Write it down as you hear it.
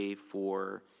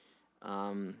for,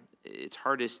 it's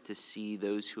hardest to see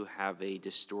those who have a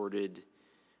distorted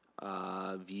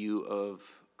view of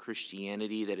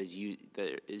Christianity that is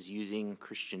using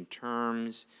Christian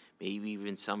terms, maybe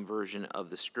even some version of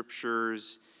the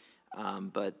scriptures,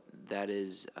 but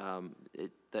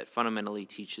that fundamentally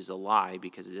teaches a lie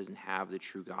because it doesn't have the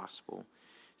true gospel.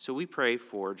 So we pray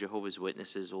for Jehovah's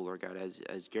Witnesses, O Lord God,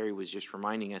 as Gary was just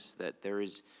reminding us, that there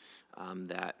is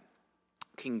that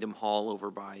Kingdom Hall over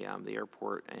by the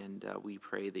airport, and we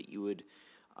pray that you would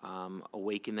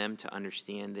awaken them to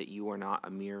understand that you are not a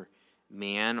mere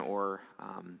man or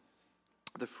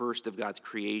the first of God's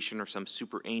creation or some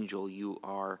super angel. You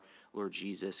are, Lord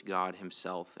Jesus, God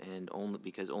himself, and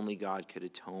only God could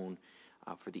atone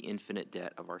for the infinite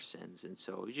debt of our sins. And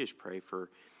so we just pray for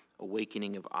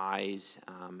awakening of eyes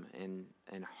and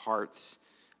hearts.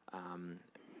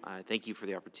 Thank you for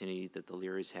the opportunity that the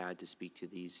Lyras had to speak to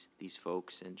these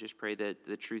folks, and just pray that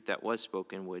the truth that was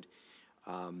spoken would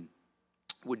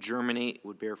germinate,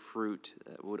 would bear fruit,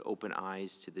 would open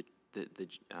eyes to the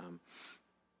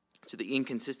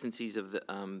inconsistencies of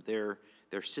their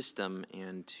system,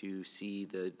 and to see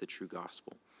the true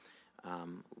gospel.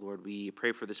 Lord, we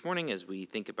pray for this morning as we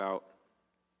think about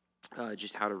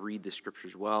just how to read the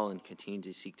scriptures well and continue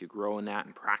to seek to grow in that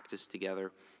and practice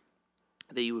together,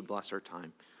 that you would bless our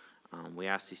time. We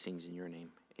ask these things in your name.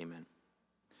 Amen.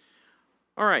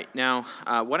 All right, now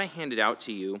what I handed out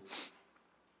to you,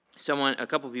 a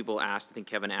couple people asked, I think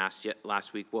Kevin asked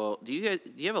last week, well, do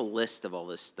you have a list of all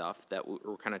this stuff that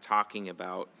we're kind of talking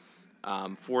about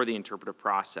for the interpretive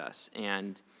process?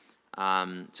 And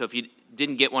so if you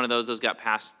didn't get one of those got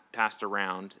passed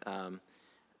around.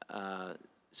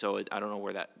 So I don't know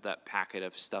where that packet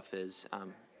of stuff is.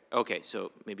 Okay,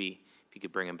 so maybe if you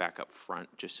could bring them back up front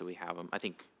just so we have them. I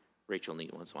think Rachel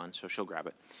needs one, so she'll grab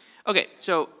it. Okay,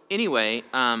 so anyway,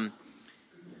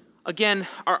 again,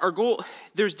 our goal,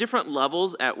 there's different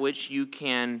levels at which you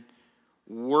can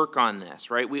work on this,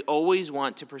 right? We always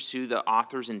want to pursue the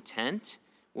author's intent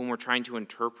when we're trying to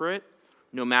interpret,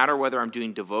 no matter whether I'm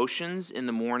doing devotions in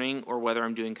the morning or whether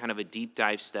I'm doing kind of a deep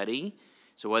dive study.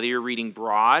 So whether you're reading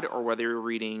broad or whether you're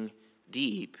reading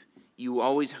deep, you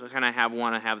always kind of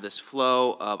want to have this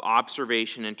flow of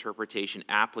observation, interpretation,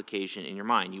 application in your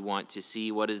mind. You want to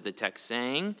see what is the text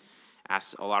saying,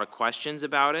 ask a lot of questions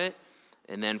about it,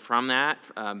 and then from that,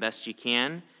 best you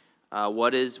can,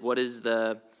 what did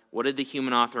the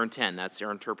human author intend? That's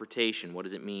their interpretation. What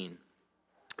does it mean?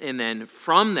 And then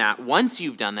from that, once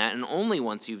you've done that, and only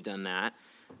once you've done that,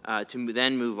 to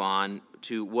then move on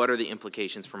to what are the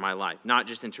implications for my life, not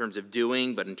just in terms of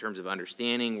doing, but in terms of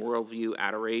understanding, worldview,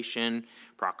 adoration,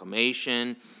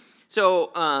 proclamation.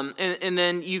 So, and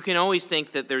then you can always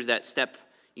think that there's that step,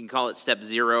 you can call it step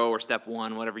 0 or step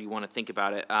 1, whatever you want to think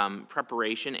about it.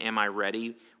 Preparation, am I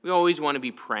ready? We always want to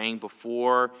be praying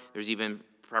before. There's even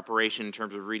preparation in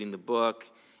terms of reading the book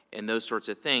and those sorts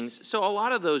of things. So a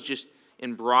lot of those, just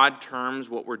in broad terms,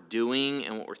 what we're doing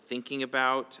and what we're thinking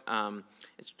about,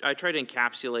 I try to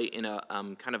encapsulate in a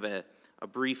kind of a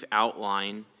brief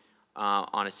outline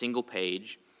on a single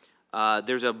page.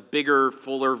 There's a bigger,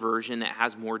 fuller version that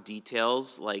has more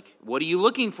details, like what are you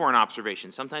looking for in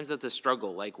observation? Sometimes that's a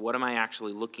struggle, like what am I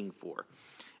actually looking for?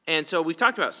 And so we've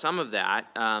talked about some of that,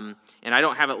 and I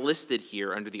don't have it listed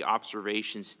here under the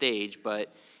observation stage,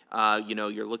 but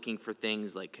you're looking for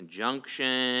things like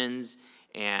conjunctions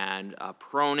and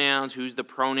pronouns. Who's the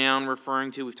pronoun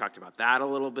referring to? We've talked about that a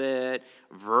little bit.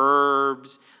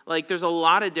 Verbs. Like, there's a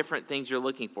lot of different things you're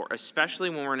looking for, especially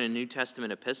when we're in a New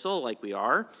Testament epistle like we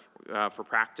are for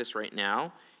practice right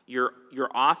now. You're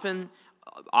often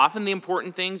the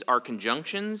important things are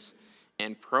conjunctions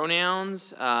and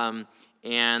pronouns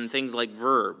and things like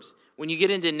verbs. When you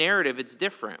get into narrative, it's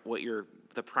different what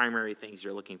the primary things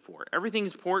you're looking for.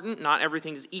 Everything's important. Not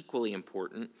everything is equally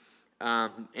important.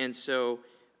 And so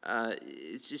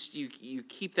it's just you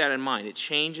keep that in mind. It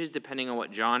changes depending on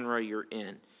what genre you're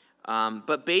in.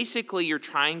 But basically, you're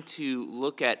trying to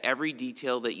look at every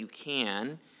detail that you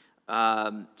can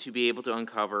to be able to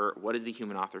uncover what is the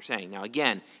human author saying. Now,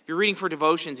 again, if you're reading for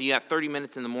devotions and you have 30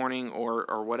 minutes in the morning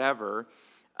or whatever,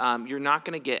 you're not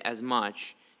going to get as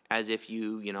much as if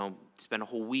you spend a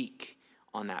whole week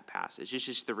on that passage. It's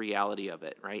just the reality of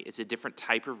it, right? It's a different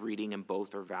type of reading, and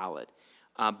both are valid.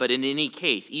 But in any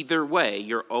case, either way,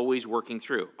 you're always working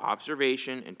through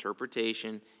observation,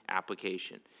 interpretation,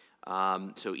 application.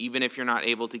 So even if you're not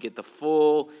able to get the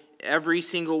full, every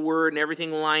single word and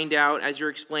everything lined out as you're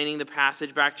explaining the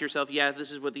passage back to yourself, yeah,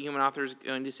 this is what the human author is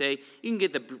going to say, you can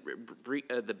get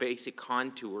the basic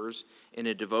contours in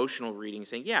a devotional reading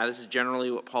saying, yeah, this is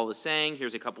generally what Paul is saying.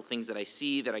 Here's a couple things that I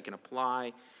see that I can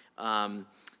apply.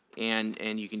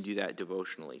 and you can do that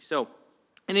devotionally. So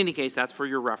in any case, that's for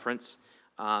your reference.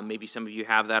 Maybe some of you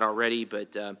have that already,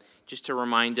 but just to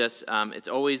remind us, it's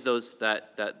always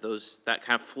that kind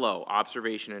of flow: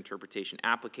 observation, interpretation,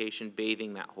 application,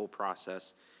 bathing that whole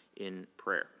process in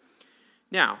prayer.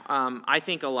 Now, I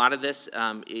think a lot of this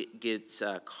it gets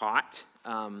caught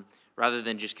rather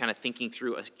than just kind of thinking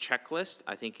through a checklist.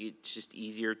 I think it's just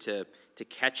easier to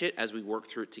catch it as we work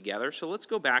through it together. So let's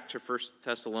go back to 1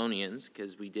 Thessalonians,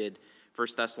 because we did 1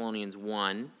 Thessalonians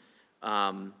 1.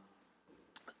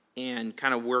 And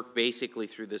kind of work basically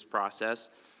through this process.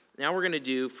 Now we're going to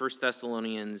do 1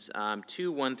 Thessalonians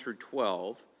 2, 1 through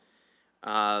 12.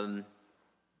 And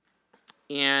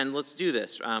let's do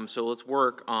this. So let's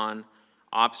work on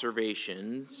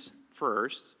observations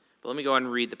first. But let me go ahead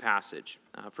and read the passage.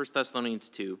 1 Thessalonians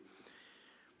 2.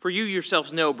 For you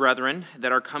yourselves know, brethren,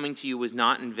 that our coming to you was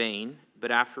not in vain, but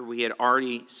after we had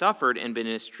already suffered and been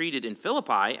mistreated in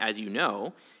Philippi, as you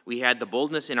know, we had the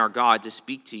boldness in our God to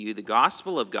speak to you the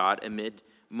gospel of God amid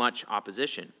much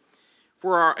opposition.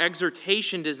 For our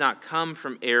exhortation does not come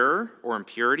from error or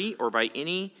impurity or by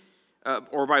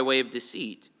way of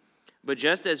deceit, but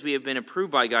just as we have been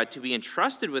approved by God to be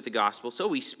entrusted with the gospel, so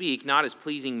we speak, not as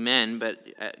pleasing men,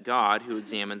 but God who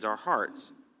examines our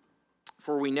hearts.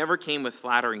 For we never came with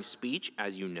flattering speech,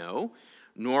 as you know,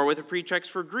 nor with a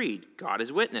pretext for greed. God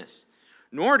is witness.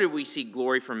 Nor did we seek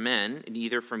glory from men,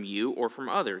 neither from you or from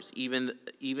others,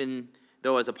 even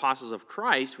though as apostles of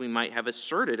Christ we might have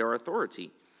asserted our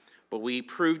authority. But we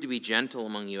proved to be gentle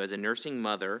among you, as a nursing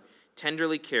mother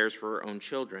tenderly cares for her own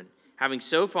children. Having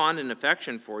so fond an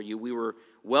affection for you, we were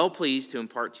well pleased to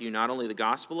impart to you not only the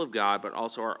gospel of God, but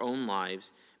also our own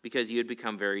lives, because you had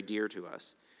become very dear to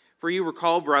us. For you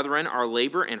recall, brethren, our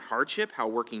labor and hardship, how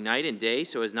working night and day,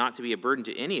 so as not to be a burden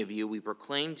to any of you, we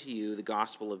proclaim to you the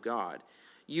gospel of God.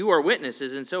 You are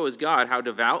witnesses, and so is God, how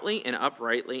devoutly and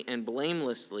uprightly and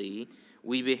blamelessly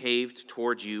we behaved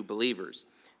towards you believers.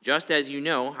 Just as you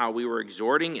know how we were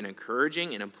exhorting and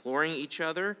encouraging and imploring each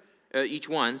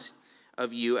one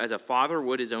of you as a father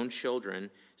would his own children,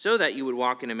 so that you would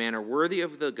walk in a manner worthy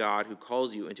of the God who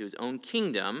calls you into his own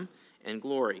kingdom and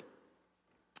glory.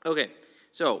 Okay.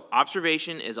 So,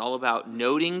 observation is all about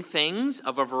noting things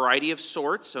of a variety of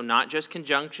sorts, so not just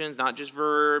conjunctions, not just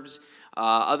verbs,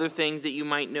 other things that you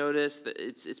might notice.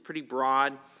 It's pretty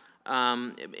broad,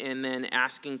 and then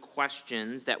asking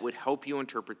questions that would help you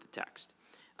interpret the text.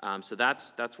 So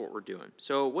that's what we're doing.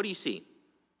 So, what do you see?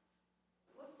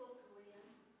 What book are we in?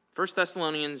 1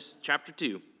 Thessalonians chapter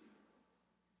 2.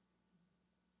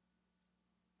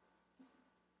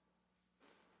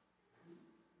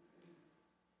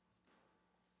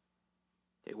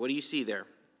 Okay, what do you see there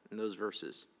in those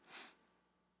verses?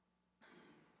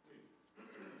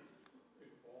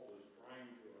 Paul is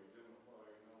trying to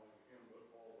identify not only him,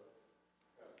 but all that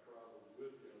have traveled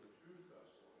with him to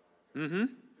Thessalonica. To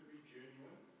be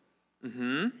genuine. To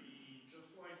be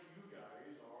just like you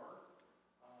guys are.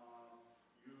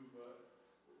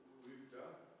 We've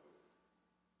done,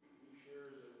 he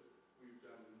shares that we've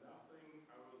done nothing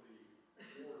out of the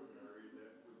ordinary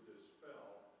that would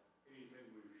dispel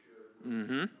anything we've shared with you. We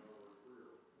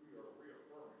are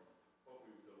reaffirming what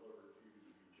we've delivered to you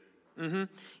to be genuine.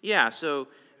 Yeah, so...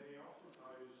 And he also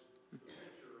ties the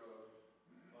picture of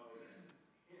him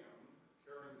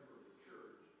caring for the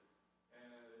church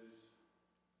as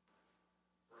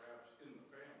perhaps in the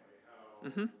family, how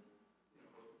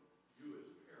you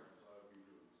as parents ought to be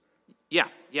doing the same.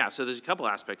 Yeah, so there's a couple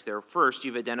aspects there. First,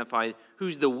 you've identified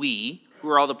who's the we, who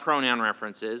are all the pronoun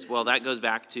references. Well, that goes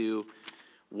back to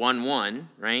 1:1,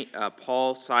 right?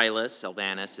 Paul, Silas,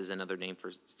 Silvanus is another name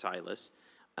for Silas,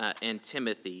 and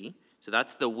Timothy. So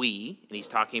that's the we, and he's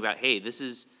talking about, hey, this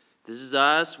is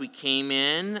us. We came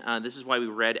in. This is why we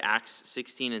read Acts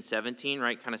 16 and 17,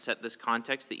 right? Kind of set this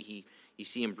context that you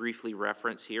see him briefly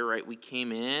reference here, right? We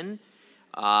came in,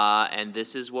 and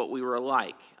this is what we were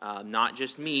like. Not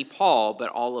just me, Paul, but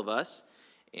all of us.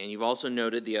 And you've also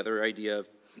noted the other idea of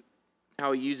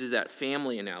how he uses that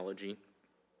family analogy,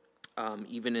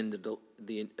 even in the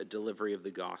delivery of the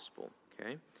gospel.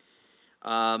 Okay,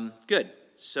 good.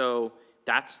 So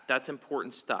that's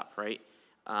important stuff, right?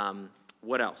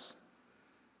 What else?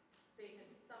 They had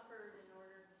suffered in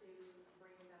order to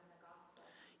bring them the gospel.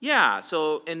 Yeah.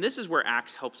 So, and this is where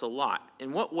Acts helps a lot.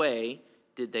 In what way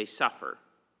did they suffer?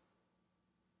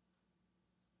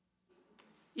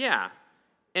 Yeah,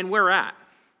 and where at?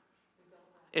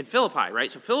 In Philippi,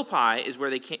 right? So Philippi is where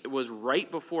they came, was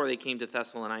right before they came to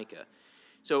Thessalonica.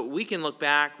 So we can look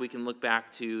back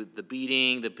to the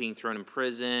beating, the being thrown in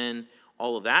prison,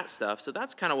 all of that stuff. So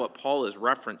that's kind of what Paul is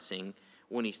referencing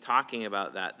when he's talking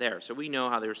about that there. So we know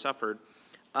how they were suffered.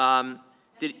 Did, And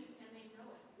they know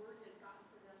it, word has gotten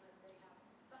to them that they have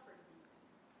suffered these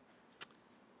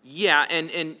things. yeah,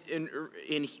 and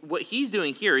what he's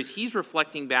doing here is he's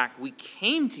reflecting back. We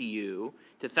came to you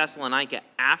to Thessalonica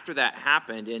after that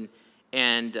happened,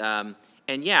 and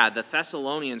yeah, the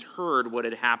Thessalonians heard what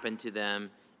had happened to them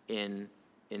in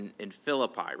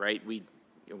Philippi, right?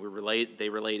 They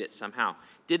relate it somehow.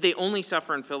 Did they only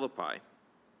suffer in Philippi?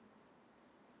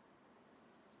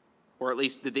 Or at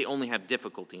least, did they only have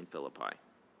difficulty in Philippi?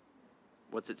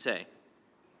 What's it say?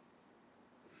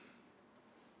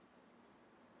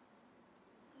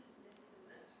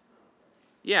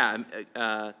 Yeah,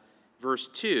 verse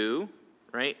 2,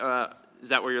 right? Is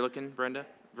that where you're looking, Brenda?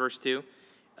 Verse 2.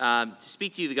 To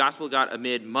speak to you the gospel of God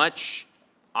amid much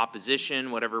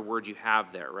opposition, whatever word you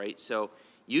have there, right? So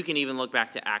you can even look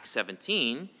back to Acts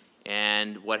 17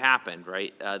 and what happened,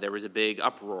 right? There was a big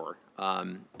uproar.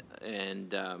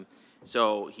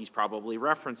 So he's probably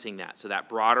referencing that. So that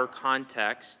broader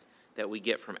context that we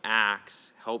get from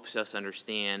Acts helps us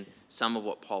understand some of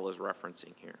what Paul is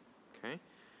referencing here. Okay?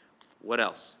 What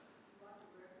else?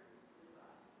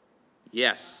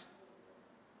 Yes.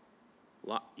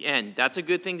 And that's a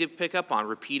good thing to pick up on,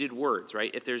 repeated words,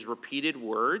 right? If there's repeated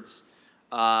words,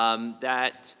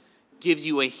 that gives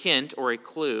you a hint or a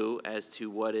clue as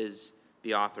to what is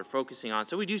the author focusing on.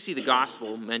 So we do see the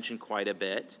gospel mentioned quite a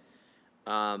bit.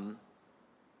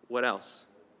 What else?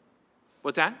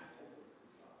 What's that?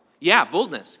 Yeah,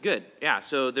 boldness. Good. Yeah,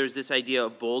 so there's this idea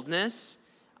of boldness,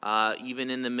 even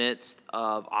in the midst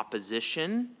of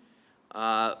opposition.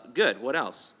 Good. What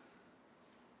else?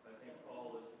 I think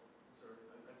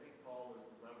Paul is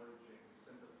leveraging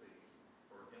sympathy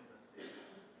or empathy.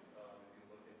 If you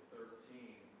look at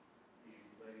 13, he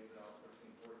lays out, 13,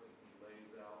 14, he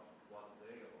lays out what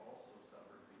they have also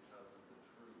suffered because of the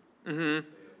truth. Mm-hmm.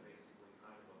 They have basically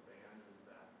kind of abandoned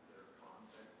their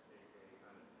context, aka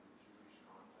kind of the Jewish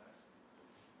context.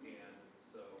 And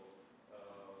so,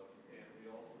 and we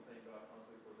also thank God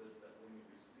constantly for this, that when you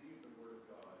receive the word of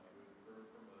God, you would heard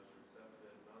from us, you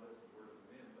accepted it not as the word of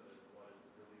men, but as what is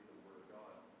really the word of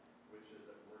God, which is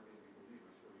at work in you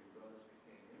believers, for you brothers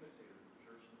became imitators of the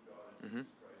church of God and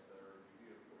Jesus Christ that are in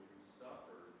Judea, for you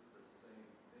suffered the same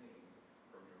things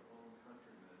from your own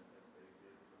countrymen as they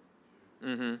did from the Jews.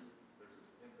 Mm-hmm. There's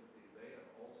this empathy they have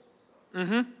also suffered.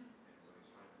 Mm-hmm. And so he's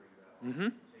trying to bring that on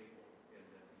the table, and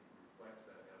then he reflects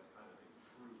that as kind of a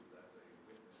truth, as a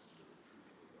witness to the truth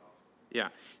of the gospel. Yeah.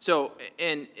 So,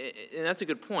 and that's a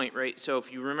good point, right? So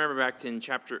if you remember back to in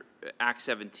chapter Acts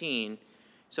 17,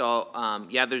 so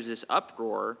yeah, there's this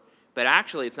uproar, but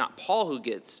actually it's not Paul who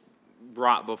gets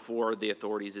brought before the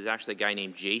authorities. It's actually a guy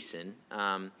named Jason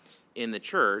in the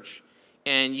church,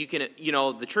 and you can,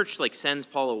 the church like sends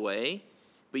Paul away,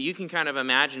 but you can kind of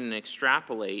imagine and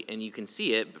extrapolate, and you can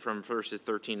see it from verses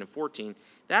 13 and 14.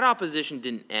 That opposition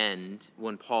didn't end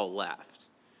when Paul left.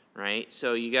 Right?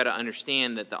 So you got to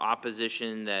understand that the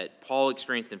opposition that Paul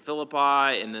experienced in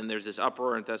Philippi, and then there's this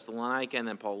uproar in Thessalonica, and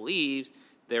then Paul leaves,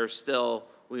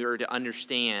 we are to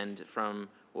understand from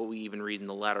what we even read in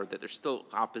the letter that there's still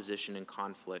opposition and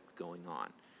conflict going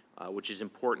on, which is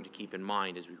important to keep in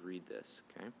mind as we read this.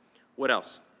 Okay? What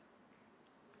else?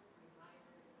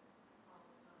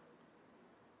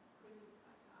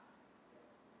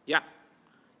 Yeah.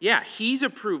 Yeah, he's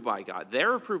approved by God.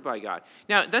 They're approved by God.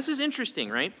 Now, this is interesting,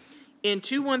 right? In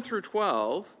 2:1 through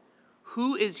 12,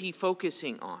 who is he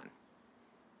focusing on?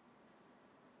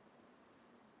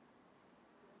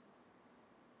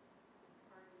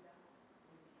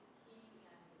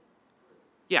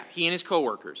 Yeah, he and his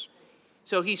co-workers.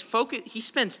 So he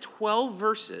spends 12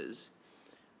 verses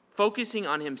focusing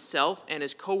on himself and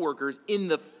his co-workers in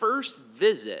the first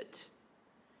visit.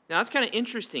 Now, that's kind of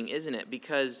interesting, isn't it?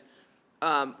 Because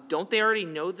don't they already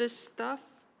know this stuff?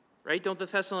 Right? Don't the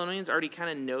Thessalonians already kind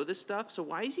of know this stuff? So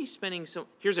why is he spending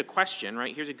Here's a question,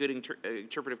 right? Here's a good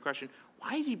interpretive question.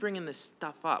 Why is he bringing this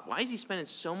stuff up? Why is he spending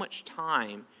so much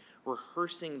time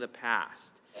rehearsing the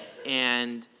past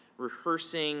and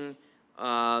rehearsing,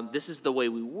 this is the way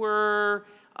we were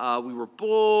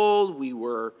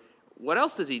bold, what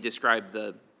else does he describe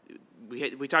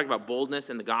we talked about boldness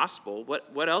in the gospel.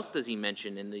 What else does he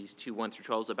mention in these 2:1 through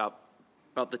 12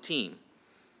 about the team?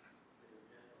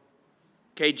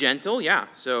 Okay, gentle, yeah.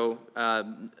 So,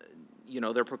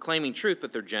 they're proclaiming truth,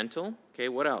 but they're gentle. Okay,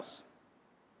 what else?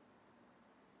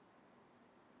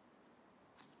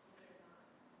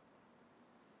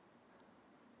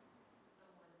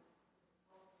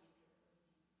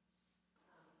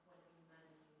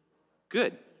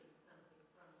 Good.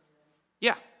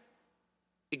 Yeah,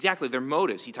 exactly. Their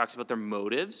motives. He talks about their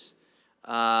motives.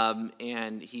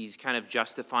 And he's kind of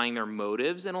justifying their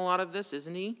motives in a lot of this,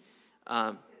 isn't he? Because he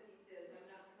says, I'm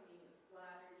not coming with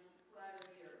flattery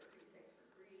or a pretext for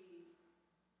greed.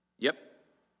 Yep.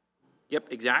 Yep,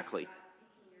 exactly. We're not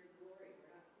seeking your glory.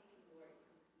 We're not seeking glory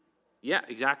from people. Yeah,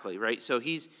 exactly, right? So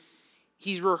he's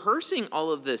rehearsing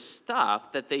all of this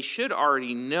stuff that they should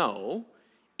already know,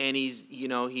 and he's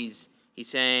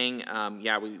saying,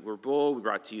 yeah, we're bold. We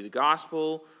brought to you the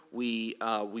gospel. We're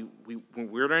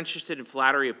not interested in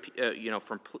flattery.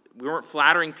 We weren't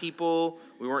flattering people.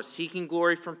 We weren't seeking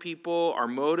glory from people. Our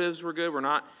motives were good.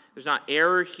 There's not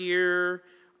error here.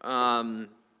 Yeah.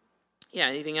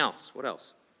 Anything else? What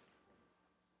else?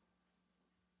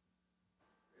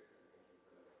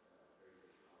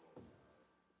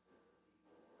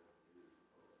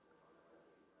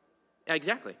 Yeah,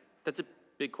 exactly. That's a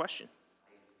big question.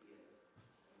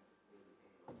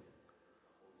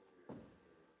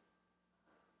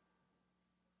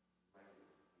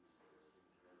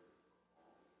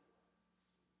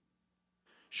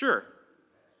 Sure.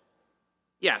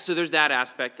 Yeah, so there's that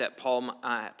aspect that Paul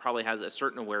probably has a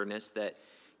certain awareness that,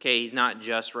 okay, he's not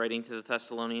just writing to the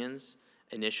Thessalonians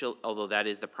although that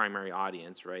is the primary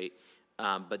audience, right?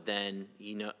 But then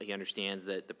he understands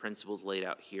that the principles laid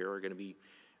out here are going to be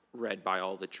read by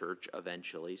all the church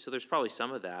eventually. So there's probably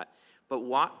some of that. But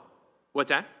what's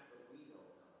that?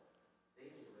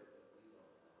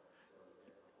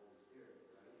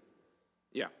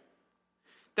 Yeah.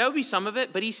 That would be some of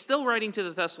it, but he's still writing to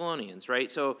the Thessalonians,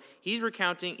 right? So he's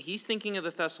thinking of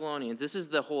the Thessalonians. This is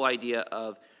the whole idea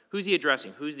of who's he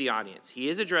addressing? Who's the audience? He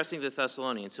is addressing the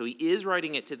Thessalonians, so he is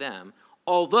writing it to them,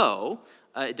 although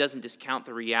it doesn't discount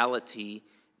the reality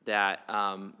that,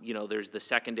 there's the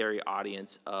secondary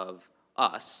audience of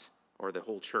us, or the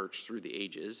whole church through the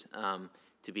ages,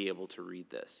 to be able to read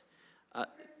this. Chris,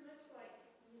 much like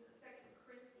 2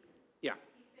 Corinthians, Yeah.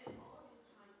 he spent all of his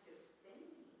time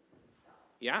defending himself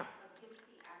Yeah. against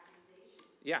the accusations.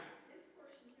 Yeah. This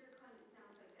portion here kind of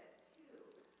sounds like that too.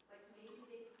 Like maybe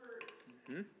they've heard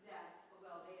that,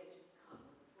 well, they had just come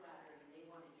with flattery and they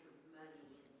wanted your money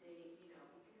and they, because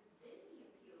then he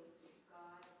appeals to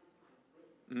God is my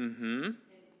witness. Mm-hmm.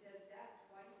 And it does that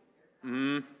twice in there. God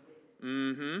is my witness.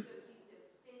 Mm-hmm. So he's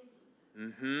defending himself.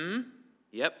 Mm-hmm.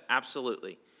 Yep,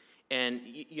 absolutely. And,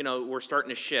 we're starting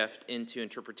to shift into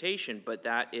interpretation, but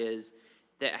they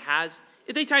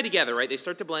tie together, right? They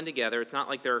start to blend together. It's not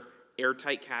like they're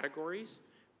airtight categories,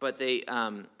 but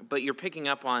but you're picking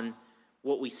up on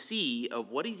what we see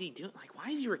of what is he doing? Like,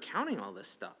 why is he recounting all this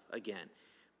stuff again?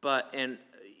 But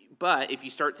if you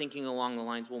start thinking along the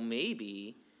lines, well,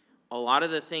 maybe a lot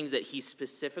of the things that he's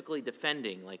specifically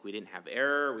defending, like we didn't have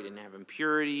error, we didn't have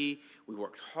impurity, we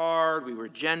worked hard, we were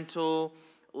gentle,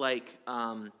 like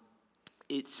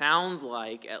it sounds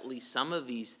like at least some of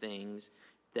these things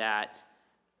that,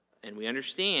 and we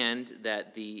understand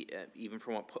that even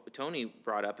from what Tony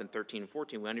brought up in 13 and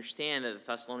 14, we understand that the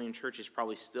Thessalonian church is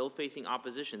probably still facing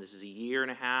opposition. This is a year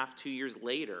and a half, 2 years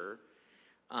later.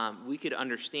 We could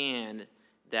understand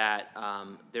that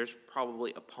there's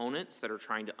probably opponents that are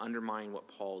trying to undermine what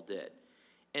Paul did.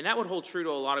 And that would hold true to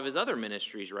a lot of his other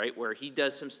ministries, right? Where he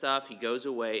does some stuff, he goes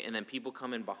away, and then people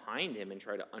come in behind him and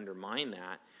try to undermine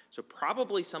that. So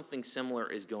probably something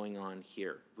similar is going on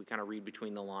here. We kind of read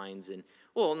between the lines, and,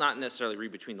 well, not necessarily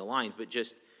read between the lines, but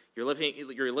just you're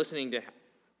listening to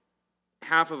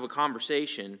half of a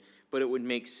conversation, but it would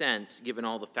make sense, given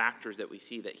all the factors that we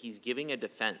see, that he's giving a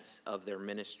defense of their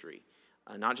ministry.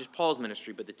 Not just Paul's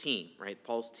ministry, but the team, right?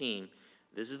 Paul's team.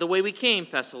 This is the way we came,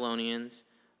 Thessalonians.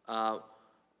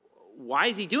 Why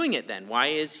is he doing it then?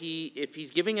 If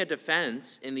he's giving a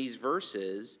defense in these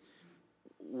verses,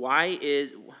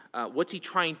 what's he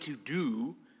trying to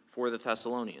do for the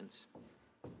Thessalonians?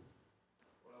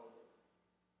 Well,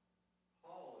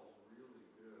 Paul is really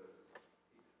good.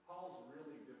 Paul's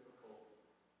really difficult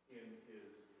in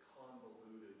his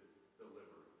convoluted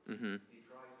delivery. Mm-hmm. He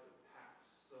tries to pack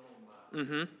so much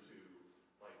Mm-hmm. into,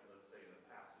 like, let's say in a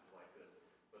passage like this.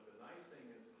 But the nice thing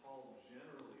is Paul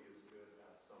generally is good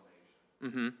at summation.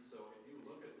 Mm-hmm. So if you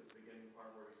look at this beginning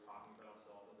part where he's talking about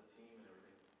himself and the team and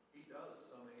everything, he does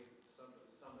sum it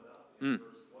up in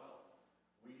verse 12.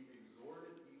 We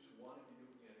exhorted each one of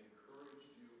you and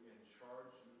encouraged you and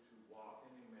charged you to walk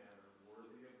in a manner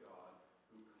worthy of God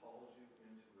who calls you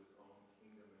into his own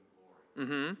kingdom and glory.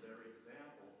 Mm-hmm. Their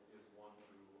example is 1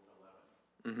 through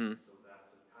 11. Mm-hmm. So that's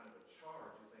a kind of a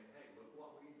charge. He's saying, hey, look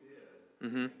what we did.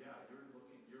 Mm-hmm. And yeah,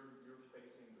 you're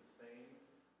facing the same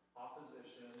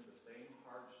opposition, the same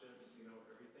hardships,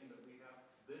 everything that we have.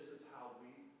 This is how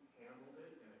we handled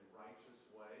it in a righteous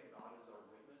way. God is our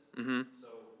witness. Mm-hmm. So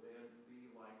then be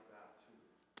like that too.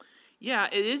 Yeah,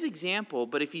 it is example,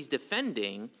 but if he's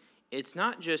defending, it's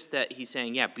not just that he's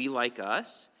saying, yeah, be like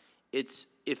us. It's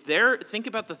if think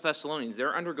about the Thessalonians,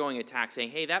 they're undergoing attack saying,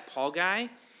 hey, that Paul guy,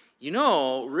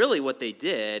 really what they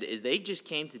did is they just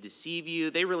came to deceive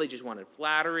you. They really just wanted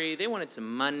flattery. They wanted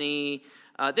some money.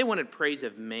 They wanted praise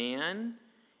of man.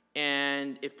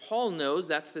 And if Paul knows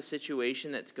that's the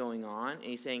situation that's going on, and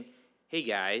he's saying, hey,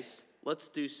 guys, let's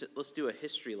do a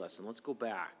history lesson. Let's go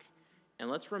back,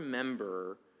 and let's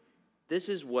remember this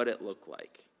is what it looked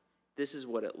like. This is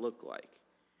what it looked like.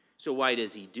 So why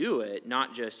does he do it?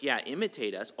 Not just,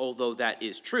 imitate us, although that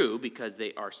is true because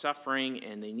they are suffering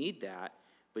and they need that.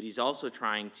 But he's also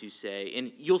trying to say,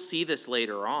 and you'll see this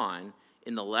later on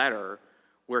in the letter,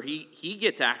 where he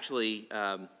gets actually,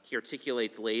 he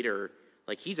articulates later,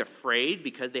 like he's afraid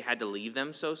because they had to leave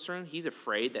them so soon. He's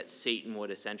afraid that Satan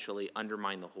would essentially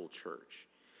undermine the whole church.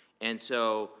 And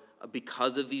so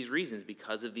because of these reasons,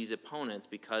 because of these opponents,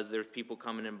 because there's people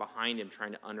coming in behind him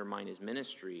trying to undermine his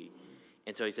ministry.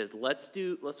 And so he says, let's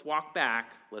walk back.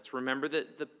 Let's remember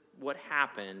what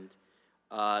happened.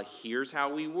 Here's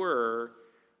how we were.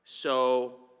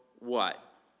 So what?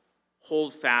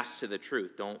 Hold fast to the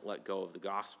truth. Don't let go of the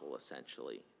gospel,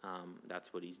 essentially.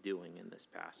 That's what he's doing in this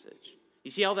passage. You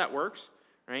see how that works,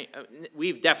 right?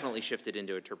 We've definitely shifted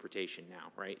into interpretation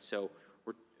now, right? So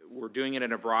we're doing it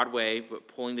in a broad way, but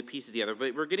pulling the pieces together.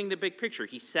 But we're getting the big picture.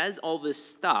 He says all this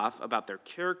stuff about their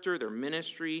character, their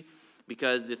ministry,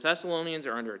 because the Thessalonians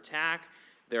are under attack.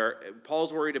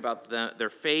 Paul's worried about their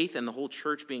faith and the whole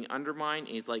church being undermined.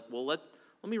 And he's like, well, let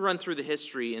me run through the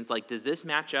history. And it's like, does this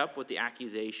match up with the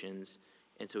accusations?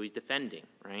 And so he's defending,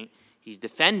 right? He's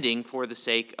defending for the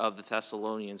sake of the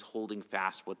Thessalonians holding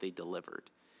fast what they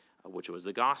delivered, which was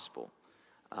the gospel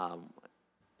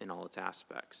in all its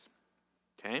aspects.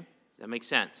 Okay? Does that make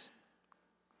sense?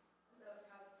 About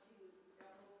how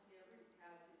almost in every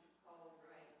passage Paul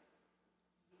writes,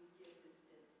 you get the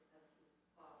sense of his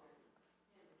fatherly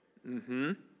tender.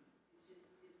 Mm-hmm. It's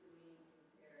amazing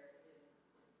there in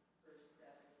verse 7,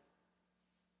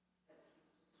 as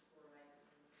he's describing,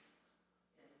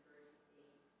 and verse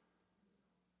 8,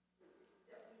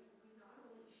 that we not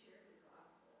only share the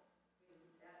gospel, I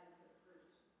mean, that is the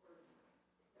first importance,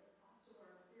 but also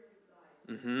our very lives.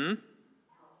 Mm-hmm.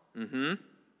 Mm-hmm.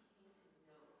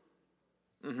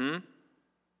 Mm-hmm.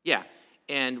 Yeah.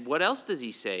 And what else does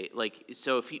he say? Like,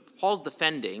 so if Paul's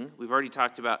defending, we've already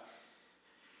talked about,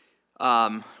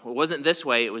 it wasn't this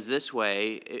way, it was this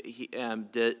way.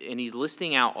 And he's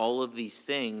listing out all of these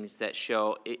things that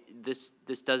show this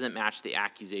doesn't match the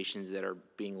accusations that are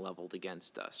being leveled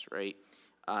against us, right?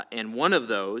 And one of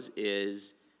those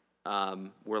is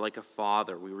we're like a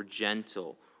father, we were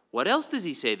gentle. What else does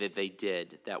he say that they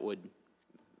did that would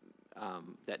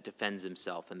that defends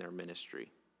himself in their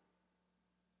ministry?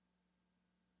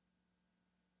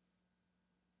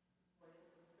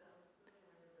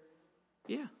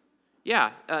 Yeah.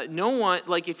 Yeah, no one,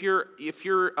 like if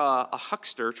you're a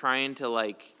huckster trying to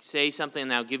like say something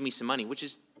now, give me some money, which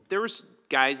is, there was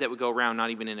guys that would go around,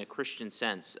 not even in a Christian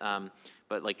sense,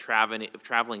 but like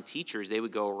traveling teachers, they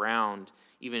would go around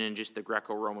even in just the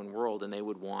Greco-Roman world, and they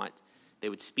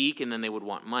would speak and then they would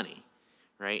want money,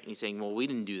 right? And he's saying, well, we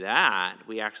didn't do that.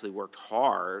 We actually worked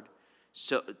hard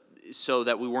so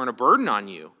that we weren't a burden on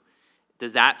you.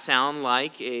 Does that sound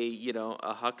like a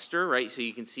huckster, right? So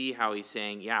you can see how he's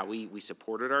saying, yeah, we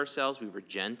supported ourselves, we were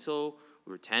gentle,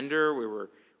 we were tender, we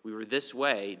were this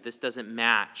way. This doesn't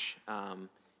match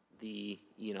the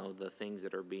things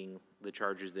that are the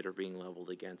charges that are being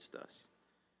leveled against us.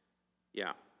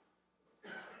 Yeah.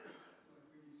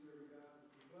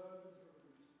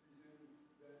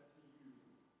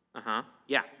 Uh-huh.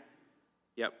 Yeah.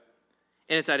 Yep.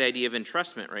 And it's that idea of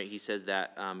entrustment, right? He says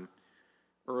that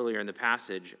earlier in the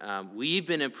passage. We've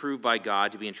been approved by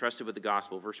God to be entrusted with the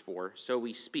gospel, verse 4. So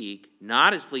we speak,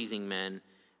 not as pleasing men,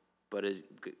 but as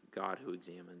God who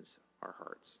examines our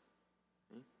hearts.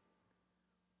 Okay?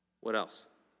 What else?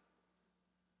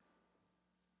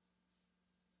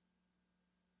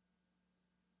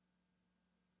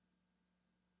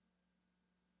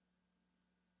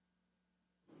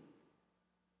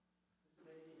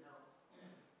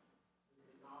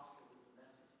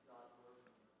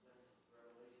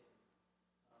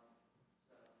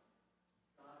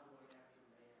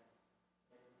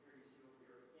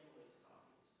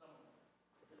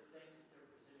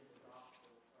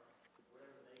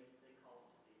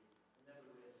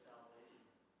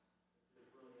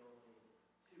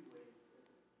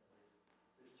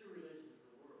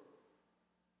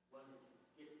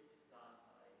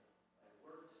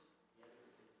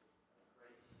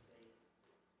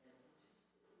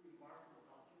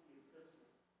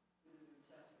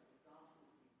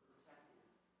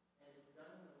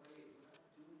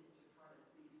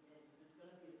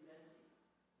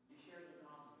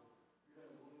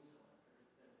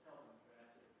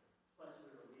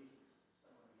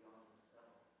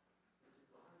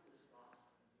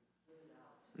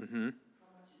 Mm-hmm.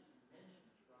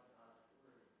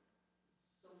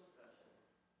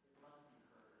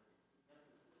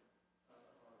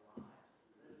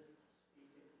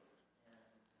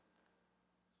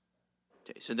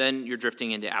 Okay, so then you're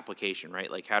drifting into application,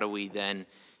 right? Like, how do we then,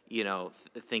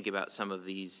 think about some of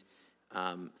these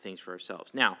things for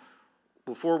ourselves? Now,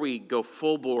 before we go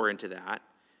full bore into that,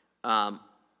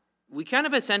 we kind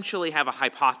of essentially have a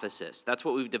hypothesis. That's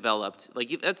what we've developed.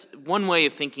 Like, that's one way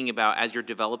of thinking about as you're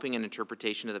developing an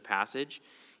interpretation of the passage.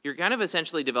 You're kind of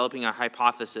essentially developing a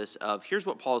hypothesis of here's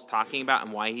what Paul's talking about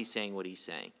and why he's saying what he's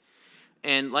saying.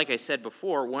 And like I said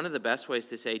before, one of the best ways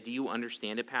to say, do you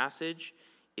understand a passage,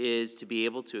 is to be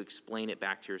able to explain it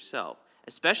back to yourself,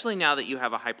 especially now that you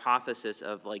have a hypothesis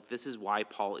of, like, this is why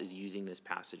Paul is using this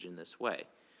passage in this way.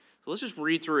 So let's just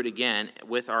read through it again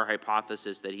with our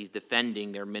hypothesis that he's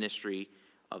defending their ministry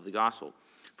of the gospel.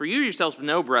 For you yourselves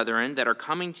know, brethren, that our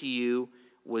coming to you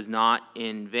was not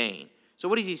in vain. So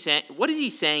what is he saying? What is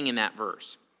he saying in that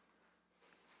verse?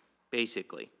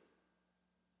 Basically.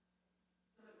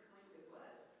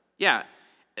 Yeah,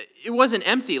 it wasn't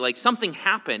empty. Like, something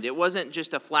happened. It wasn't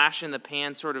just a flash in the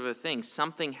pan sort of a thing.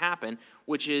 Something happened,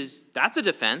 that's a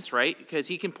defense, right? Because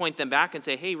he can point them back and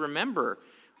say, hey, remember,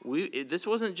 this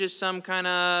wasn't just some kind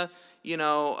of,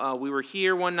 we were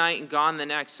here one night and gone the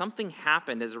next. Something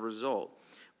happened as a result.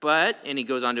 And he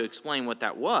goes on to explain what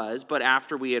that was, but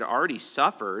after we had already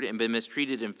suffered and been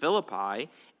mistreated in Philippi,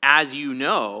 as you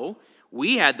know,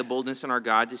 we had the boldness in our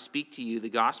God to speak to you the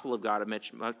gospel of God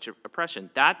amidst much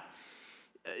oppression. That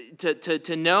to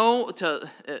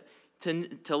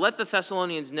let the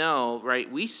Thessalonians know,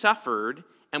 right? We suffered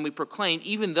and we proclaimed,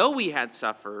 even though we had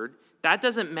suffered. That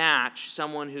doesn't match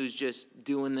someone who's just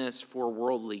doing this for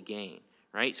worldly gain,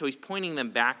 right? So he's pointing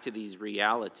them back to these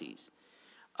realities.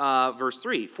 Verse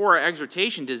 3, for our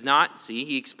exhortation does not,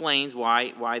 he explains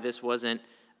why this wasn't,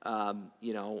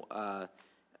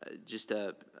 just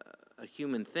a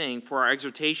human thing. For our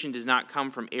exhortation does not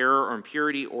come from error or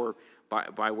impurity or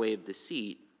by way of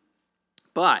deceit.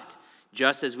 But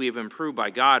just as we have been proved by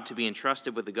God to be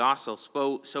entrusted with the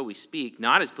gospel, so we speak,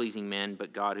 not as pleasing men,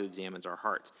 but God who examines our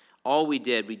hearts. All we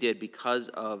did because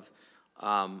of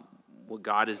what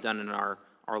God has done in our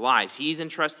lives. He's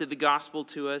entrusted the gospel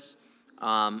to us,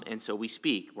 and so we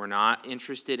speak. We're not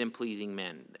interested in pleasing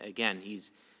men. Again,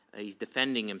 he's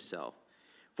defending himself.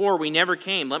 For we never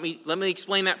came. Let me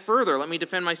explain that further. Let me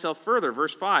defend myself further.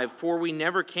 Verse 5, for we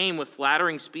never came with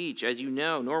flattering speech, as you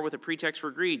know, nor with a pretext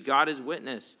for greed. God is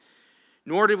witness.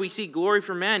 Nor did we seek glory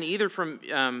from men, either from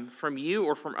you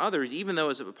or from others, even though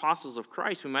as apostles of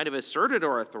Christ we might have asserted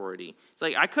our authority. It's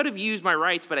like I could have used my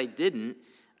rights, but I didn't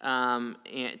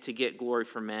to get glory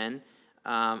from men.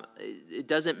 It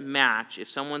doesn't match. If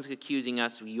someone's accusing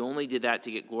us, we only did that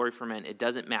to get glory from men. It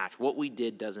doesn't match. What we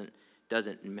did doesn't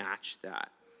match that.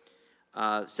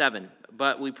 7,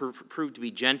 but we proved to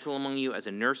be gentle among you as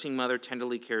a nursing mother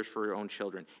tenderly cares for her own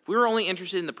children. If we were only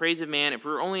interested in the praise of man, if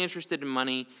we were only interested in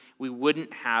money, we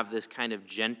wouldn't have this kind of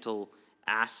gentle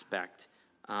aspect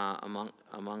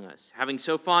among us. Having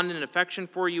so fond an affection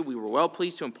for you, we were well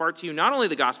pleased to impart to you not only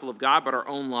the gospel of God, but our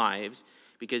own lives,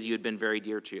 because you had been very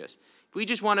dear to us. If we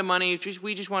just wanted money, if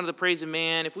we just wanted the praise of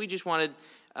man, if we just wanted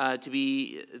to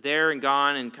be there and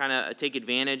gone and kind of take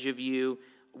advantage of you,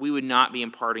 we would not be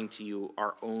imparting to you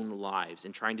our own lives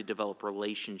and trying to develop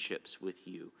relationships with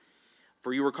you.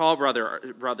 For you recall,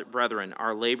 brethren,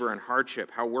 our labor and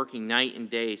hardship, how working night and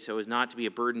day so as not to be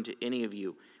a burden to any of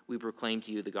you, we proclaim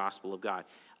to you the gospel of God.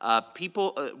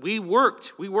 We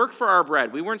worked for our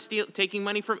bread. We weren't taking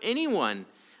money from anyone.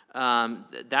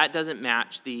 That doesn't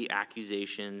match the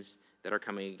accusations that are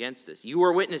coming against us. You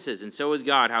are witnesses, and so is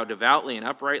God, how devoutly and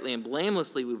uprightly and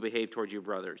blamelessly we behave towards you,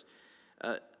 brothers.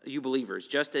 You believers,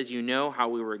 just as you know how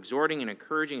we were exhorting and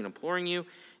encouraging and imploring you,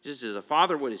 just as a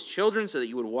father would his children, so that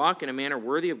you would walk in a manner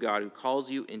worthy of God who calls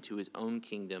you into his own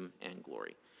kingdom and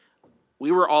glory.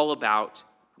 We were all about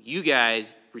you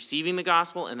guys receiving the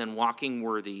gospel and then walking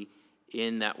worthy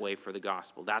in that way for the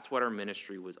gospel. That's what our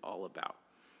ministry was all about.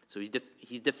 So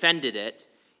he's defended it.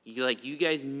 He's like, you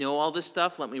guys know all this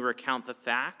stuff. Let me recount the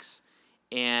facts.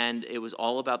 And it was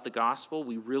all about the gospel.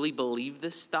 We really believe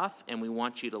this stuff, and we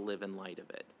want you to live in light of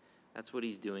it. That's what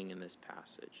he's doing in this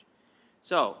passage.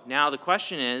 So now the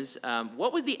question is,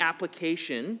 what was the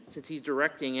application, since he's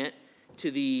directing it to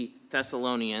the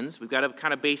Thessalonians? We've got a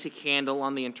kind of basic handle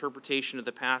on the interpretation of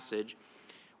the passage.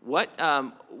 What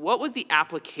was the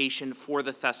application for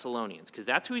the Thessalonians? Because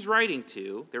that's who he's writing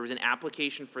to. There was an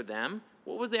application for them.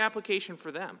 What was the application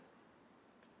for them?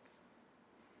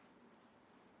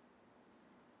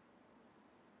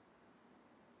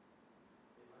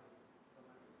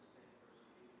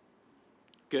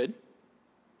 Good.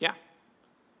 Yeah.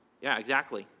 Yeah,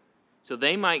 exactly. So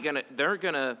they're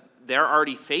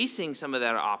already facing some of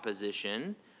that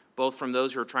opposition, both from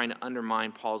those who are trying to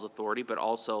undermine Paul's authority, but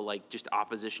also like just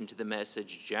opposition to the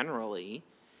message generally.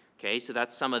 Okay, so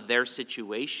that's some of their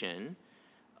situation.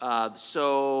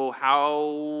 So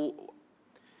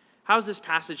how's this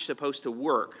passage supposed to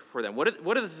work for them? What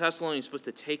are the Thessalonians supposed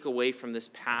to take away from this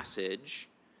passage?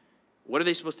 What are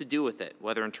they supposed to do with it?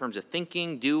 Whether in terms of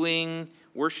thinking, doing,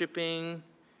 worshiping,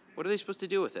 what are they supposed to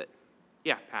do with it?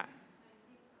 Yeah, Pat.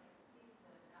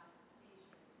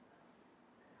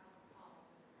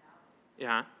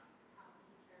 Yeah.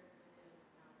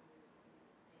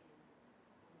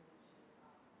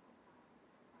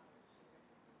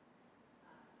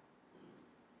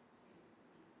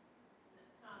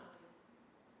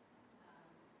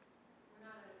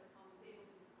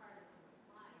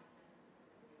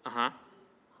 Uh-huh.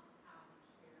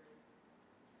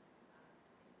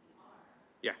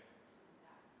 Yeah.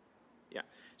 Yeah.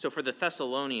 So for the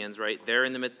Thessalonians, right, they're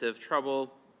in the midst of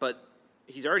trouble, but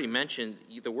he's already mentioned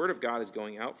the word of God is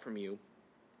going out from you.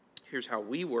 Here's how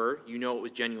we were. You know it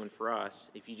was genuine for us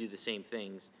if you do the same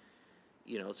things.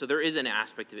 So there is an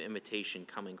aspect of imitation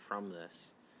coming from this.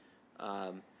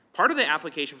 Part of the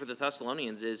application for the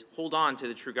Thessalonians is hold on to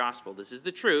the true gospel. This is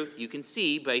the truth. You can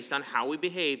see based on how we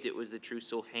behaved, it was the truth,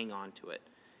 so hang on to it.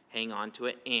 Hang on to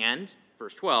it, and,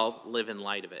 verse 12, live in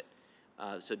light of it.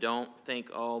 So don't think,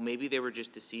 oh, maybe they were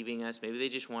just deceiving us. Maybe they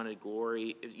just wanted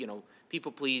glory,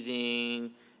 people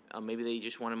pleasing. Maybe they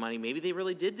just wanted money. Maybe they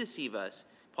really did deceive us.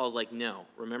 Paul's like, no.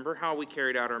 Remember how we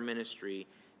carried out our ministry.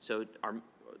 So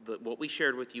what we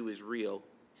shared with you is real.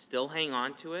 Still hang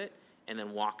on to it, and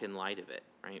then walk in light of it,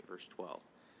 right? Verse 12.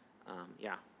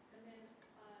 Yeah. And then,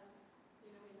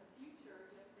 in the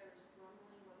future, if there's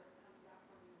grumbling, whether it comes out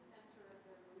from the center of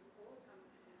the roof or coming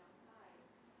from the outside,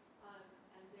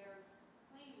 and they're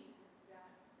claiming that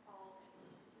Paul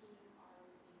and his team are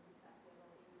being deceptive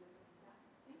or being this or that,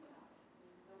 think about it.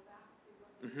 Go back to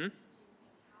what they were teaching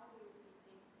and how they were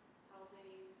teaching, how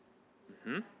they,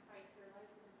 sacrificed their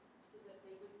lives so that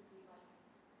they wouldn't be like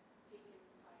taken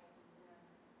by them.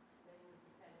 They would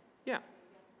be sent Yeah.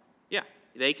 against them. Yeah,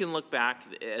 they can look back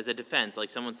as a defense, like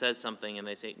someone says something and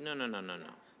they say, no.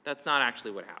 That's not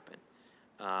actually what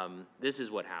happened. This is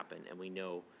what happened, and we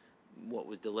know what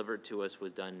was delivered to us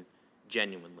was done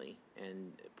genuinely,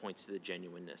 and it points to the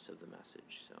genuineness of the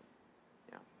message. So,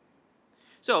 yeah.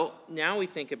 So now we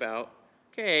think about,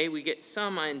 okay, we get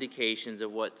some indications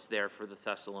of what's there for the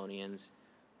Thessalonians,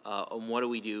 and what do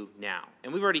we do now?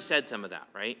 And we've already said some of that,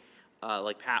 right?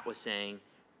 Like Pat was saying,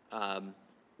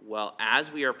 well,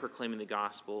 as we are proclaiming the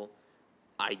gospel,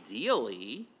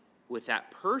 ideally, with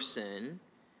that person,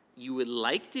 you would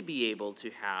like to be able to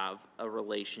have a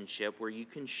relationship where you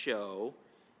can show,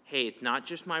 hey, it's not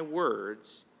just my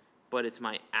words, but it's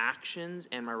my actions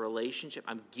and my relationship.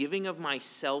 I'm giving of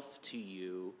myself to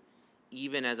you,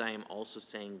 even as I am also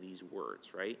saying these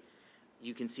words, right?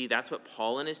 You can see that's what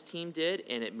Paul and his team did,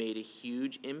 and it made a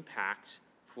huge impact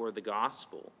for the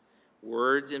gospel.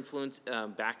 Words influence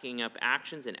backing up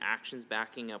actions, and actions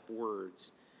backing up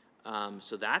words.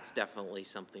 So that's definitely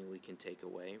something we can take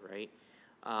away, right?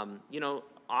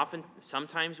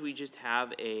 Sometimes we just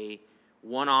have a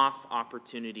one-off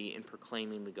opportunity in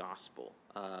proclaiming the gospel,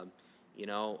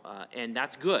 and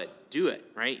that's good. Do it,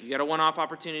 right? You got a one-off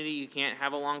opportunity, you can't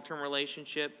have a long-term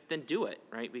relationship, then do it,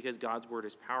 right? Because God's word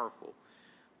is powerful.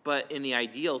 But in the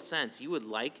ideal sense, you would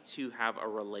like to have a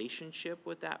relationship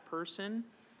with that person,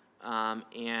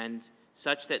 and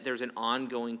such that there's an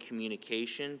ongoing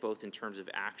communication, both in terms of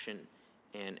action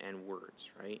and words,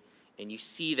 right? And you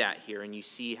see that here, and you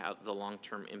see how the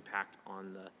long-term impact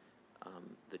on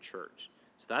the church.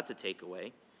 So that's a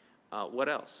takeaway. What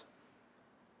else?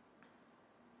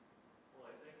 Well,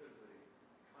 I think there's a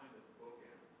kind of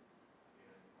bookend,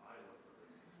 and I look for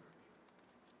this in Scripture.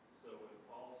 So when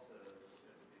Paul says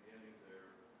at the beginning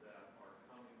there that our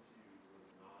coming to you was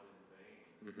not in vain,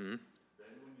 Mm-hmm.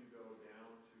 then when you go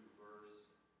down to verse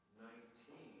 19,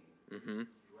 Mm-hmm.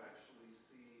 you actually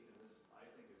see, and this I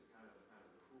think is kind of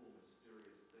a cool,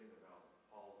 mysterious thing about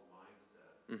Paul's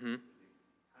mindset, Mm-hmm. is he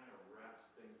kind of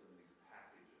wraps things in these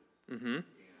packages. Mm-hmm.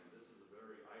 And this is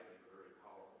I think, a very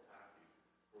powerful package.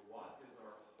 For what is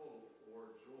our hope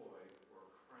or joy or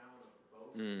crown of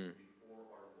boasting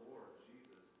before our Lord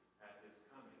Jesus at his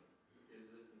coming? Is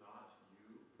it not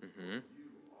you? Mm-hmm.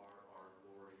 You are our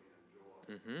glory and joy.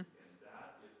 Mm-hmm. And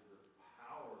that is the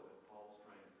power that Paul's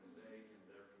trying to convey in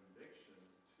their conviction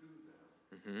to them.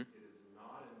 Mm-hmm. It is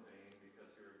not in vain,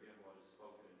 because here again what is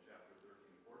spoken in chapter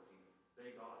 13, 14,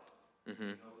 they got it.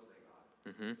 Mm-hmm. He knows they got it.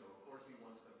 Mm-hmm. So of course he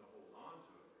wants them to hold on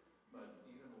to it. But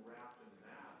even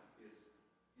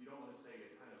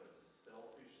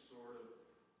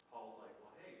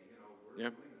Yeah.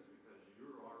 doing this because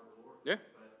you're our Lord. Yeah.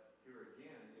 But here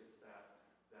again, it's that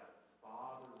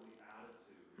fatherly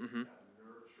attitude, Mm-hmm. that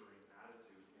nurturing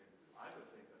attitude. And I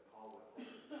would think that Paul would hope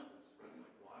that that would spread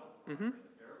like wildfire, Mm-hmm.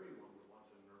 and everyone would want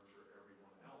to nurture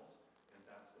everyone else, and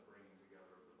that's the bringing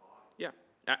together of the body. Yeah,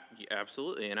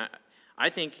 absolutely. And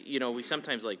I think, we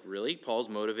sometimes like, really?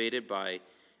 Paul's motivated by,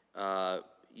 Paul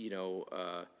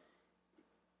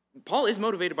is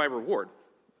motivated by reward.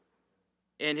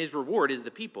 And his reward is the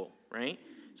people, right?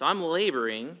 So I'm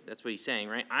laboring, that's what he's saying,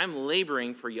 right? I'm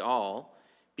laboring for y'all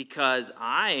because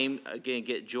I'm going to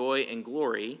get joy and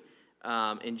glory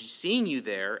in seeing you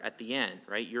there at the end,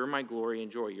 right? You're my glory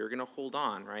and joy. You're going to hold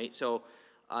on, right? So,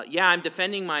 yeah, I'm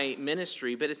defending my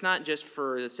ministry, but it's not just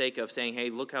for the sake of saying, hey,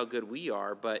 look how good we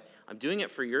are, but I'm doing it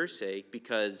for your sake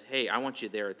because, hey, I want you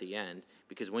there at the end.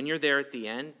 Because when you're there at the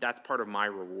end, that's part of my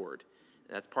reward.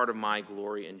 That's part of my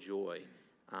glory and joy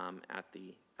at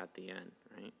the end,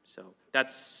 right? So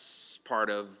that's part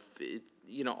of it,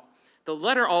 the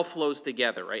letter all flows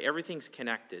together, right? Everything's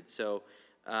connected. So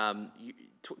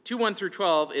 2:1 through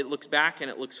 12, it looks back and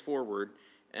it looks forward,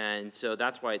 and so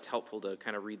that's why it's helpful to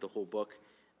kind of read the whole book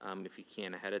if you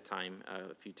can ahead of time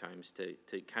a few times to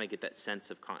kind of get that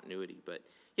sense of continuity. But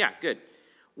yeah, good.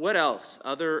 What else?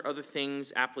 Other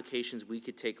things, applications we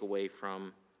could take away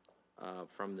from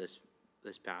this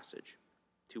passage,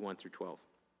 2:1 through 12.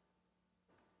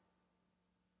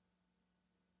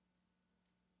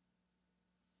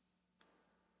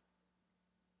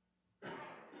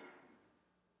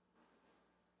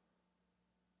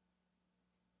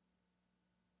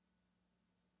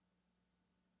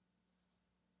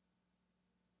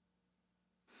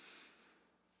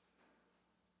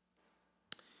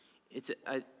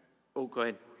 Go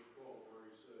ahead. Verse 12, where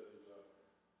he says,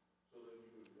 so that you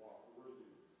would walk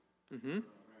worthy, Mm-hmm. in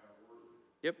a manner worthy.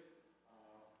 Yep.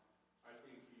 I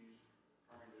think he's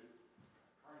trying to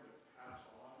pass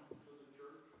on to the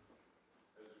church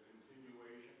as a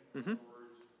continuation. Mm-hmm. In other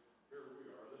words, here we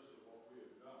are, this is what we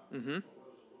have done. Mm-hmm. But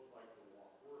what does it look like to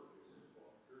walk worthy?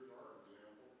 Well, here's our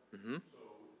example. Mm-hmm. So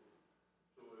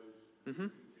as Mm-hmm.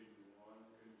 you continue on,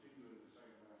 continue in the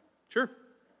same manner. Sure.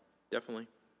 Definitely.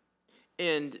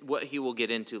 And what he will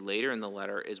get into later in the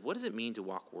letter is, what does it mean to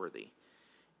walk worthy?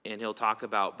 And he'll talk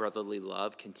about brotherly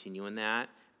love, continuing that,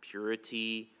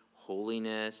 purity,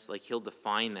 holiness. Like he'll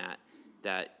define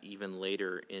that even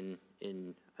later in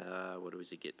what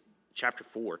does it get? Chapter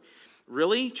 4.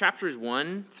 Really, chapters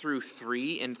 1 through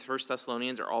 3 in 1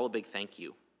 Thessalonians are all a big thank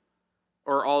you,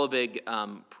 or all a big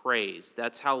praise.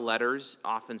 That's how letters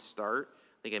often start.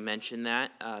 Like I mentioned that,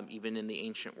 even in the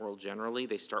ancient world generally,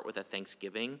 they start with a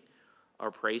thanksgiving or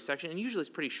praise section, and usually it's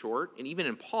pretty short, and even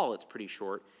in Paul it's pretty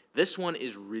short. This one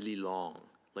is really long,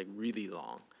 like really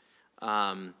long.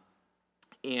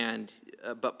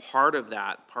 But part of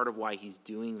why he's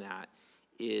doing that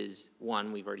is,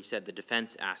 one, we've already said, the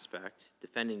defense aspect,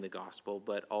 defending the gospel,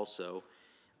 but also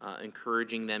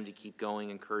encouraging them to keep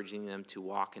going, encouraging them to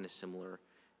walk in a similar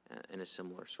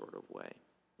sort of way.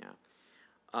 Yeah.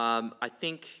 I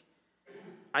think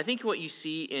what you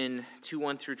see in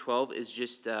 2:1 through 12 is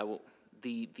just the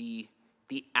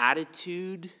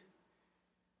attitude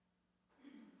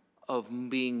of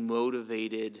being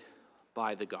motivated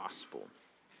by the gospel,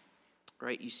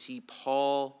 right? You see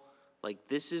Paul, like,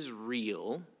 this is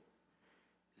real,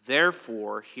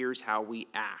 therefore here's how we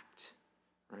act,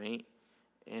 right?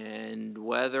 And it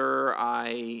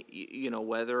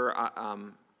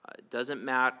doesn't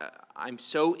matter. I'm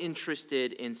so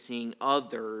interested in seeing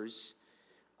others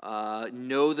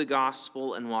know the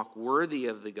gospel and walk worthy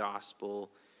of the gospel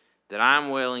that I'm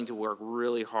willing to work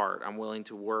really hard. I'm willing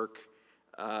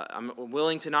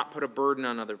to not put a burden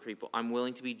on other people. I'm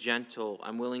willing to be gentle.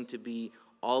 I'm willing to be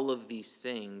all of these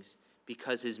things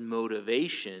because his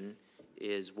motivation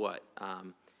is what?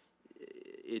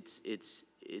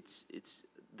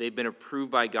 They've been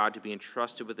approved by God to be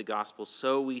entrusted with the gospel,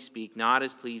 so we speak not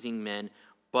as pleasing men,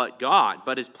 but God,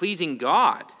 but as pleasing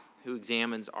God who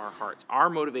examines our hearts. Our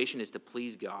motivation is to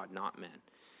please God, not men.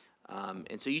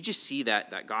 And so you just see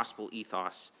that gospel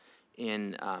ethos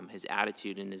in his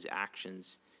attitude and his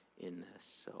actions in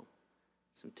this. So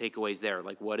some takeaways there,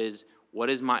 like what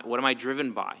am I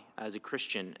driven by as a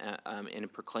Christian in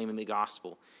proclaiming the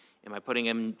gospel? Am I putting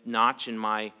a notch in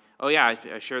my, oh yeah,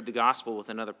 I shared the gospel with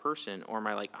another person, or am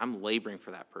I like, I'm laboring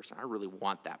for that person. I really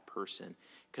want that person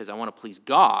because I want to please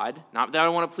God. Not that I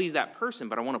want to please that person,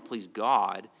 but I want to please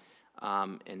God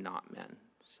and not men.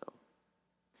 So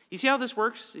you see how this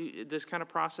works? This kind of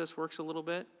process works a little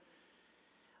bit?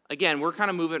 Again, we're kind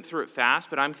of moving through it fast,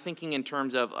 but I'm thinking in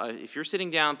terms of if you're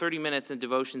sitting down 30 minutes in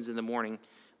devotions in the morning,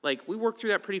 like we work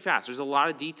through that pretty fast. There's a lot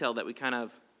of detail that we kind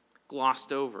of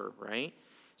glossed over, right?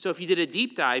 So if you did a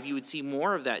deep dive, you would see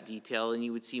more of that detail and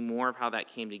you would see more of how that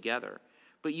came together.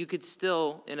 But you could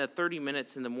still, in a 30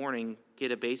 minutes in the morning,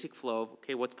 get a basic flow of,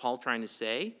 okay, what's Paul trying to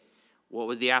say? What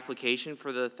was the application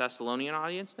for the Thessalonian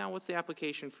audience? Now what's the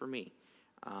application for me?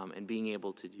 And being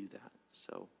able to do that.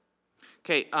 So,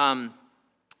 okay,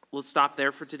 let's stop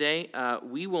there for today.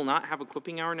 We will not have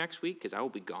equipping hour next week because I will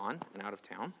be gone and out of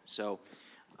town. So,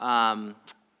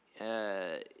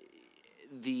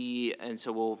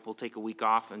 so we'll take a week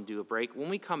off and do a break. When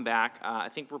we come back, I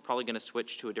think we're probably going to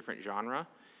switch to a different genre,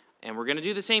 and we're going to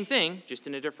do the same thing, just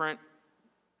in a different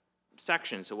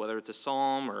section. So whether it's a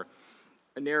psalm or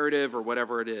a narrative or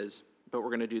whatever it is, but we're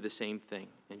going to do the same thing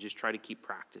and just try to keep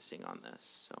practicing on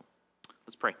this. So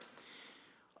let's pray.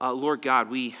 Lord God,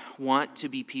 we want to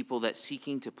be people that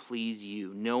seeking to please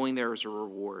you, knowing there is a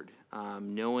reward,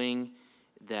 knowing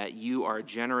that you are a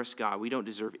generous God. We don't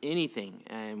deserve anything,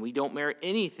 and we don't merit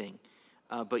anything,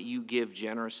 but you give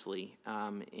generously,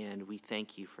 and we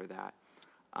thank you for that.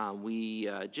 We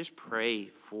just pray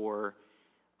for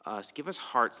us. Give us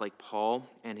hearts like Paul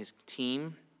and his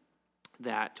team,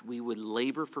 that we would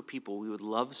labor for people. We would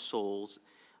love souls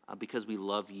because we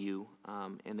love you,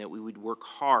 and that we would work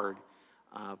hard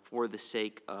for the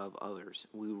sake of others.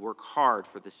 We would work hard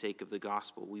for the sake of the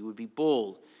gospel. We would be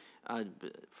bold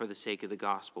for the sake of the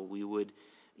gospel. We would,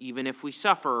 even if we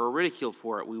suffer or ridicule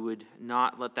for it, we would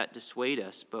not let that dissuade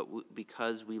us, but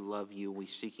because we love you, we're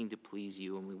seeking to please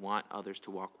you, and we want others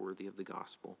to walk worthy of the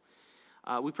gospel.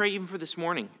 We pray even for this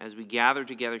morning, as we gather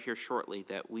together here shortly,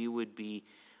 that we would be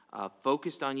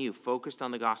focused on you, focused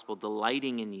on the gospel,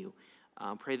 delighting in you.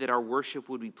 Pray that our worship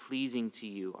would be pleasing to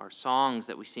you. Our songs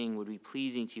that we sing would be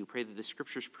pleasing to you. Pray that the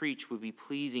scriptures preached would be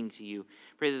pleasing to you.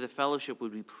 Pray that the fellowship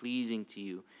would be pleasing to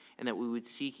you, and that we would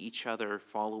seek each other,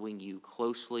 following you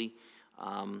closely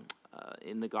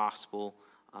in the gospel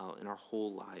in our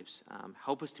whole lives.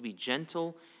 Help us to be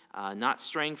gentle, not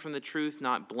straying from the truth,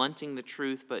 not blunting the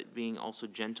truth, but being also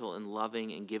gentle and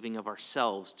loving and giving of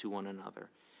ourselves to one another.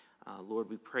 Lord,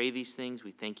 we pray these things.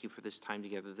 We thank you for this time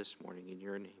together this morning. In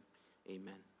your name,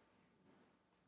 amen.